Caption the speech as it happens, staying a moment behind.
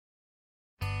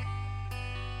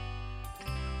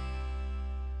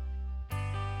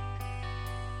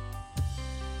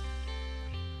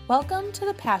Welcome to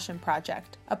The Passion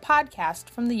Project, a podcast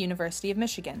from the University of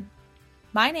Michigan.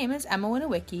 My name is Emma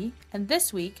Winowicki, and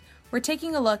this week we're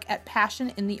taking a look at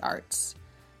passion in the arts.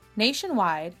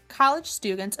 Nationwide, college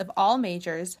students of all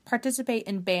majors participate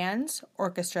in bands,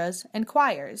 orchestras, and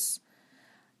choirs.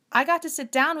 I got to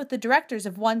sit down with the directors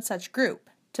of one such group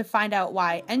to find out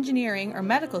why engineering or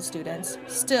medical students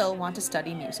still want to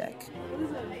study music.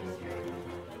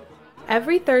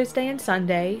 Every Thursday and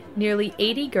Sunday, nearly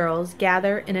 80 girls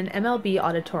gather in an MLB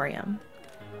auditorium.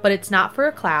 But it's not for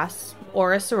a class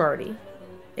or a sorority.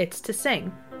 It's to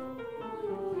sing.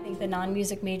 I think the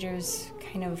non-music majors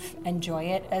kind of enjoy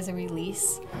it as a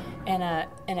release and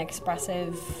an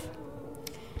expressive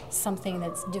something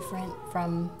that's different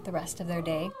from the rest of their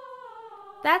day.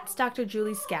 That's Dr.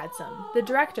 Julie Skadsum, the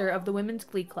director of the Women's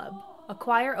Glee Club, a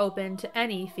choir open to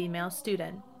any female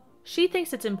student. She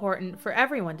thinks it's important for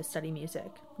everyone to study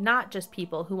music, not just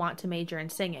people who want to major in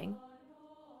singing.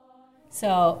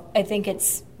 So I think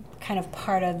it's kind of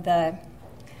part of the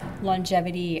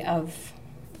longevity of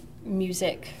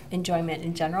music enjoyment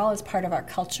in general as part of our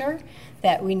culture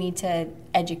that we need to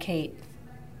educate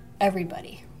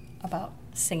everybody about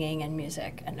singing and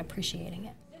music and appreciating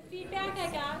it. The feedback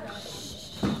I got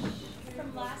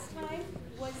from last time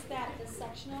was that the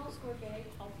sectionals were very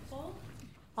helpful.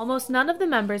 Almost none of the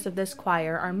members of this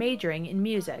choir are majoring in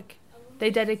music. They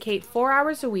dedicate 4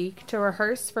 hours a week to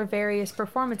rehearse for various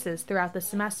performances throughout the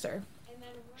semester.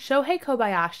 Shohei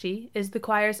Kobayashi is the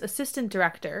choir's assistant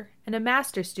director and a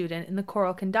master's student in the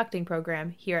choral conducting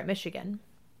program here at Michigan.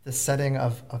 The setting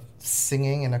of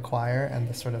singing in a choir and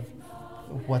the sort of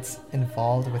what's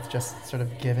involved with just sort of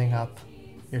giving up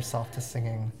yourself to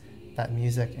singing that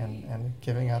music and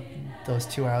giving up those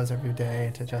 2 hours every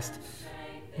day to just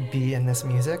be in this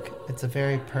music. It's a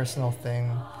very personal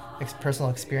thing, personal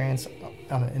experience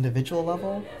on an individual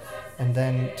level, and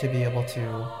then to be able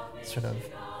to sort of,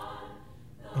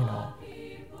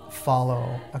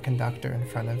 follow a conductor in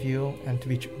front of you and to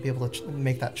be able to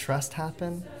make that trust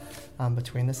happen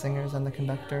between the singers and the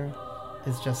conductor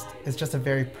is just a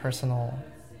very personal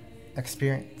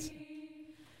experience.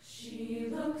 She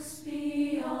looks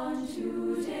beyond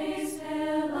today's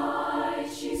pale light,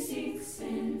 she seeks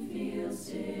in fields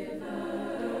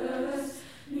diverse,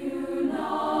 new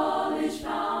knowledge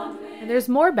found with... And there's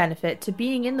more benefit to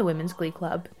being in the Women's Glee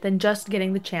Club than just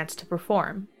getting the chance to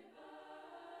perform.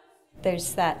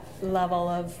 There's that level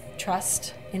of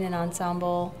trust in an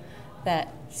ensemble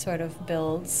that sort of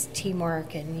builds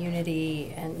teamwork and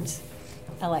unity, and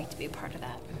I like to be a part of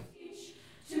that.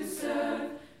 To serve,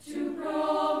 to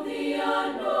probe the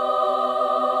unknown.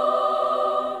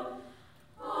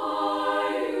 Are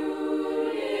you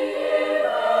university?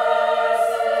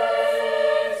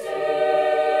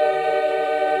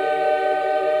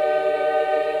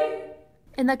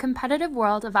 In the competitive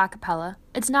world of a cappella,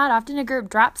 it's not often a group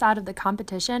drops out of the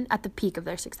competition at the peak of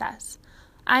their success.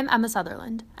 I'm Emma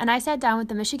Sutherland, and I sat down with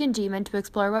the Michigan G-Men to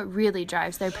explore what really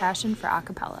drives their passion for a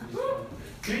cappella.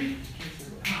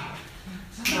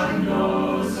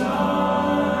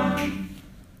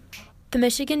 The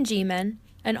Michigan G-Men,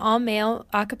 an all-male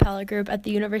a cappella group at the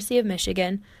University of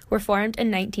Michigan, were formed in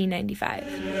 1995.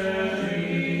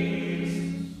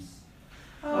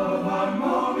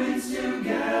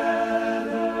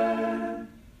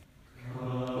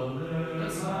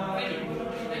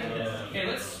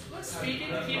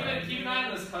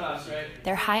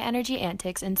 Their high-energy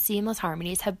antics and seamless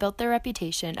harmonies have built their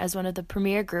reputation as one of the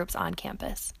premier groups on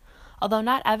campus. Although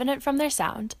not evident from their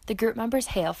sound, the group members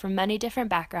hail from many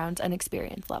different backgrounds and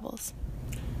experience levels.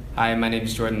 Hi, my name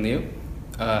is Jordan Liu.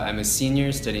 I'm a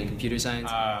senior studying computer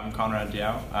science. I'm Conrad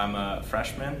Diao. I'm a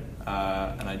freshman,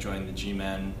 and I joined the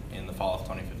G-Men in the fall of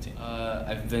 2015.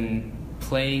 I've been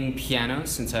playing piano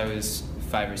since I was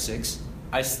 5 or 6.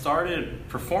 I started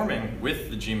performing with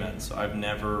the G-Men, so I've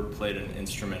never played an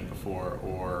instrument before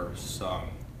or sung.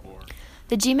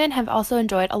 The G-Men have also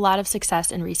enjoyed a lot of success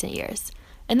in recent years.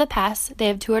 In the past, they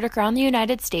have toured around the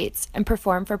United States and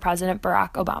performed for President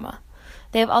Barack Obama.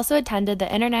 They have also attended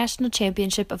the International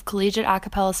Championship of Collegiate A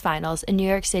Cappella's finals in New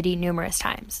York City numerous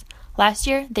times. Last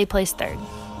year, they placed third.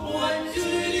 What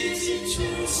good is it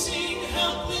to sing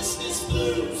helplessness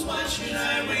blues? Why should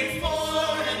I wait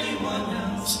for anyone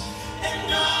else?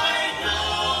 And I know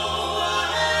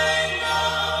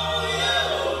you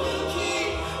will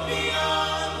keep me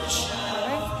on the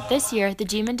shelf. This year, the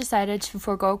G-Men decided to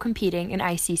forego competing in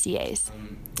ICCAs.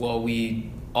 Well,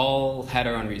 we all had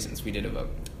our own reasons. We did a vote.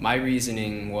 My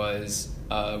reasoning was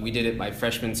we did it my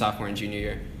freshman, sophomore, and junior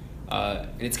year. And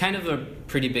it's kind of a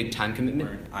pretty big time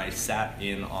commitment. I sat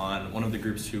in on one of the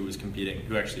groups who was competing,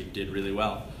 who actually did really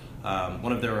well,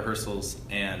 one of their rehearsals,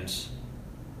 and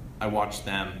I watched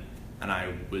them, and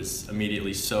I was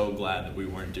immediately so glad that we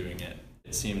weren't doing it.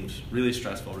 It seemed really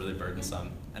stressful, really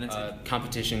burdensome. And it's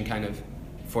competition kind of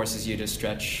forces you to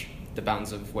stretch the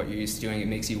bounds of what you're used to doing. It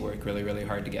makes you work really, really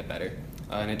hard to get better.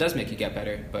 And it does make you get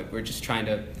better, but we're just trying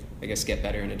to, I guess, get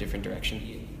better in a different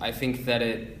direction. I think that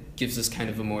it gives us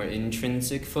kind of a more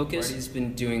intrinsic focus. He's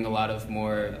been doing a lot of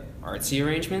more artsy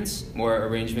arrangements, more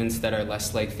arrangements that are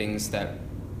less like things that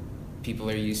people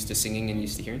are used to singing and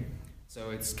used to hearing.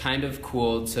 So it's kind of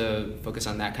cool to focus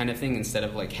on that kind of thing instead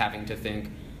of like having to think,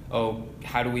 oh,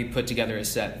 how do we put together a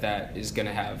set that is going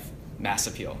to have mass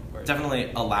appeal? It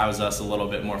definitely allows us a little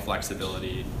bit more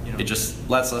flexibility. It just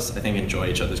lets us, I think, enjoy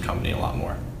each other's company a lot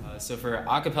more. So for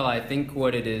acapella, I think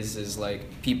what it is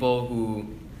like people who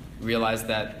realize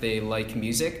that they like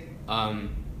music,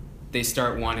 they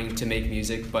start wanting to make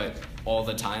music, but all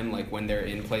the time, like when they're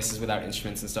in places without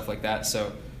instruments and stuff like that.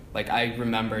 So like I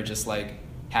remember just like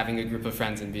having a group of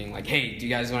friends and being like, hey, do you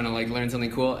guys want to like learn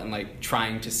something cool? And like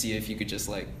trying to see if you could just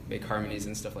like make harmonies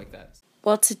and stuff like that.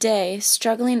 Well, today,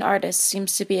 struggling artist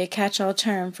seems to be a catch-all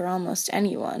term for almost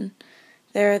anyone.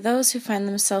 There are those who find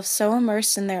themselves so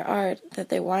immersed in their art that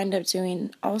they wind up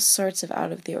doing all sorts of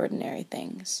out-of-the-ordinary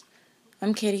things.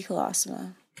 I'm Katie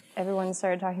Colosima. Everyone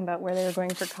started talking about where they were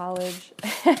going for college,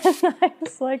 and I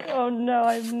was like, oh no,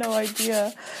 I have no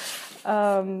idea.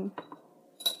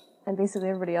 And basically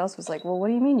everybody else was like, well, what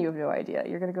do you mean you have no idea?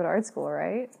 You're going to go to art school,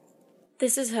 right?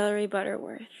 This is Hillary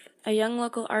Butterworth, a young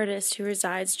local artist who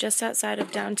resides just outside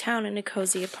of downtown in a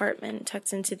cozy apartment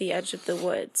tucked into the edge of the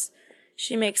woods.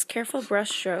 She makes careful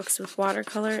brush strokes with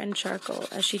watercolor and charcoal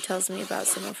as she tells me about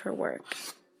some of her work.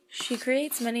 She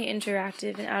creates many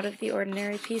interactive and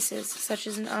out-of-the-ordinary pieces, such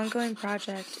as an ongoing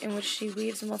project in which she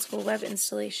weaves multiple web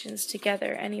installations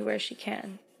together anywhere she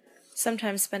can,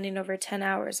 sometimes spending over 10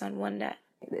 hours on one net.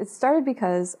 It started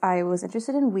because I was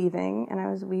interested in weaving, and I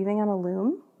was weaving on a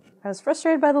loom. I was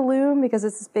frustrated by the loom because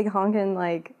it's this big honkin'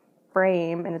 like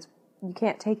frame, and you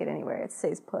can't take it anywhere. It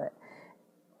stays put.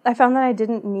 I found that I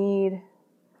didn't need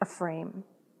a frame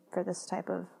for this type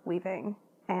of weaving,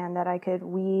 and that I could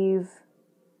weave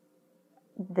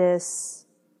this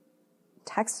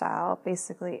textile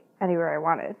basically anywhere I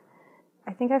wanted.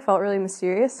 I think I felt really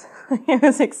mysterious. It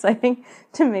was exciting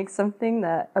to make something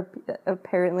that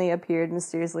apparently appeared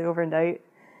mysteriously overnight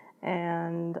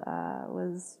and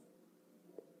was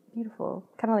beautiful.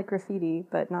 Kind of like graffiti,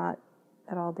 but not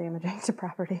at all damaging to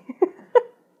property.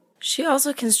 She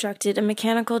also constructed a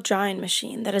mechanical drawing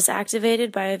machine that is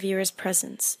activated by a viewer's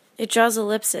presence. It draws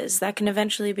ellipses that can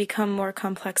eventually become more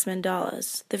complex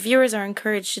mandalas. The viewers are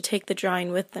encouraged to take the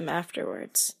drawing with them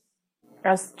afterwards. I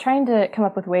was trying to come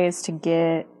up with ways to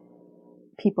get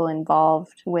people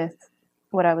involved with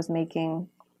what I was making.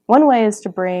 One way is to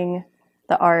bring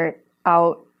the art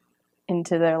out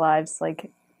into their lives,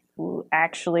 like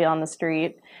actually on the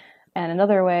street. And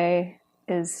another way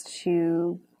is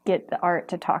to get the art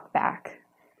to talk back.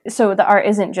 So the art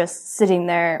isn't just sitting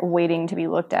there waiting to be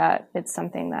looked at. It's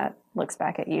something that looks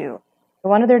back at you. I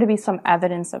wanted there to be some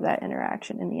evidence of that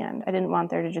interaction in the end. I didn't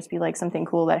want there to just be like something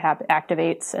cool that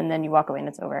activates and then you walk away and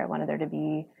it's over. I wanted there to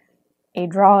be a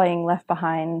drawing left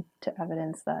behind to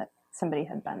evidence that somebody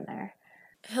had been there.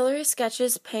 Hillary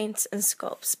sketches, paints, and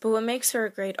sculpts, but what makes her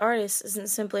a great artist isn't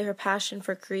simply her passion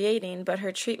for creating, but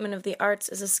her treatment of the arts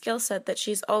as a skill set that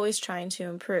she's always trying to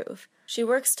improve. She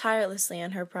works tirelessly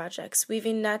on her projects,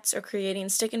 weaving nets or creating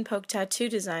stick-and-poke tattoo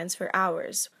designs for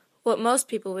hours, what most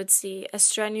people would see as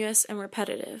strenuous and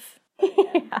repetitive.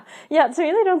 Yeah, to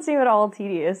me they don't seem at all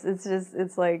tedious.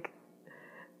 It's like,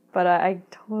 but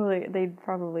they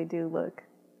probably do look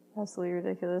absolutely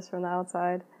ridiculous from the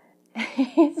outside.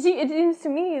 It seems to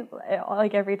me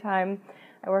like every time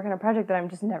I work on a project that I'm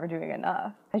just never doing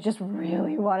enough. I just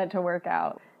really want it to work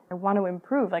out. I want to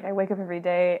improve. Like I wake up every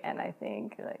day and I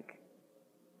think like,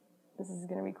 this is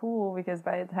going to be cool because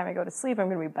by the time I go to sleep, I'm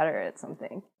going to be better at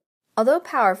something. Although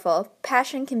powerful,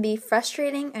 passion can be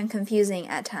frustrating and confusing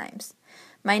at times.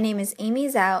 My name is Amy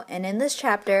Zhao, and in this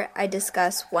chapter, I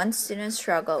discuss one student's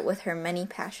struggle with her many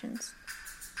passions.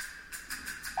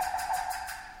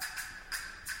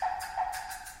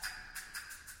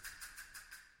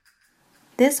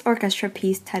 This orchestra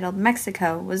piece, titled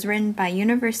Mexico, was written by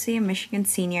University of Michigan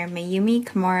senior Mayumi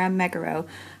Kimura Meguro,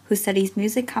 who studies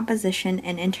music composition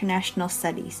and international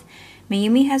studies.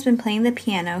 Mayumi has been playing the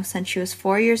piano since she was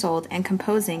 4 years old and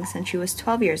composing since she was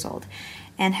 12 years old,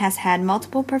 and has had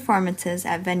multiple performances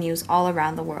at venues all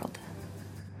around the world.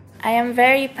 I am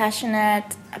very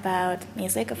passionate about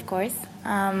music, of course.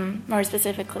 More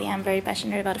specifically, I'm very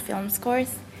passionate about film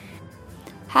scores.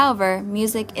 However,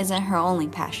 music isn't her only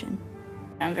passion.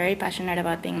 I'm very passionate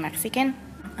about being Mexican.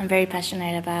 I'm very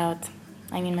passionate about,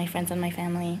 my friends and my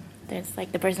family. There's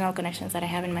like the personal connections that I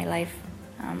have in my life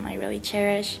I really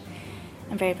cherish.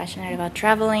 I'm very passionate about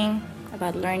traveling,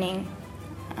 about learning.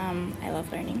 I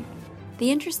love learning.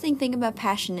 The interesting thing about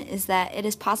passion is that it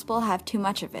is possible to have too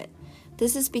much of it.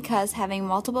 This is because having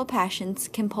multiple passions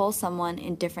can pull someone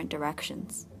in different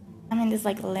directions. I'm in this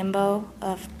limbo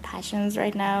of passions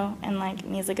right now, and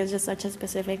music is just such a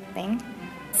specific thing.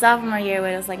 Sophomore year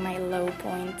was my low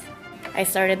point. I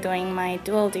started doing my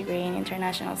dual degree in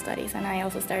international studies, and I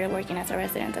also started working as a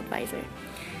resident advisor.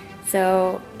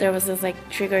 So there was this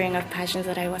triggering of passions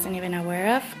that I wasn't even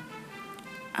aware of,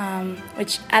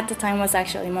 which at the time was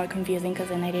actually more confusing because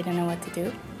then I didn't know what to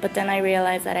do. But then I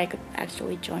realized that I could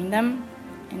actually join them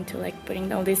into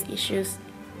putting all these issues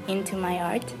into my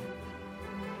art.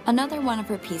 Another one of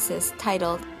her pieces,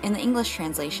 titled, in the English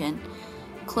translation,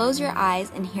 "Close Your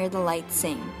Eyes and Hear the Light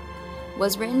Sing,"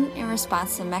 was written in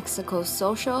response to Mexico's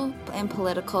social and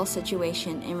political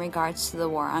situation in regards to the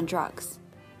war on drugs.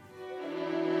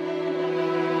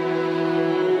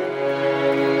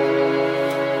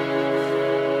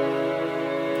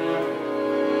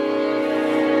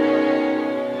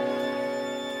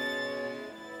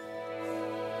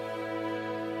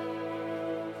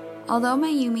 Although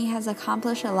Mayumi has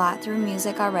accomplished a lot through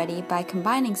music already by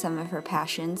combining some of her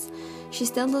passions, she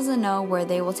still doesn't know where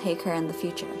they will take her in the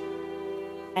future.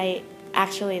 I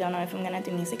actually don't know if I'm going to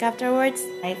do music afterwards.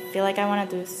 I feel like I want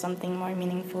to do something more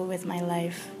meaningful with my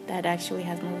life that actually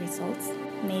has more results.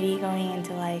 Maybe going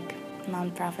into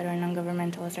non-profit or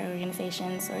non-governmental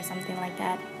organizations or something like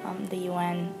that, the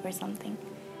UN or something.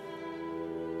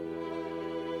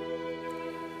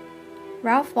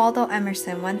 Ralph Waldo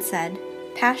Emerson once said,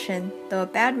 "Passion, though a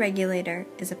bad regulator,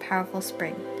 is a powerful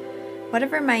spring."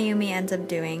 Whatever Mayumi ends up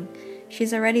doing,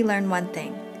 she's already learned one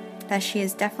thing, that she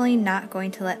is definitely not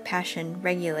going to let passion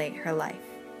regulate her life.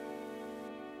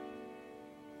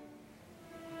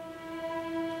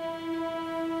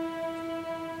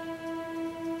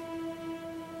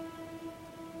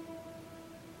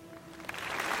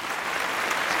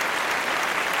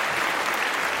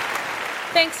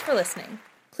 Thanks for listening.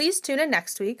 Please tune in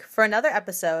next week for another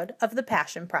episode of The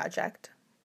Passion Project.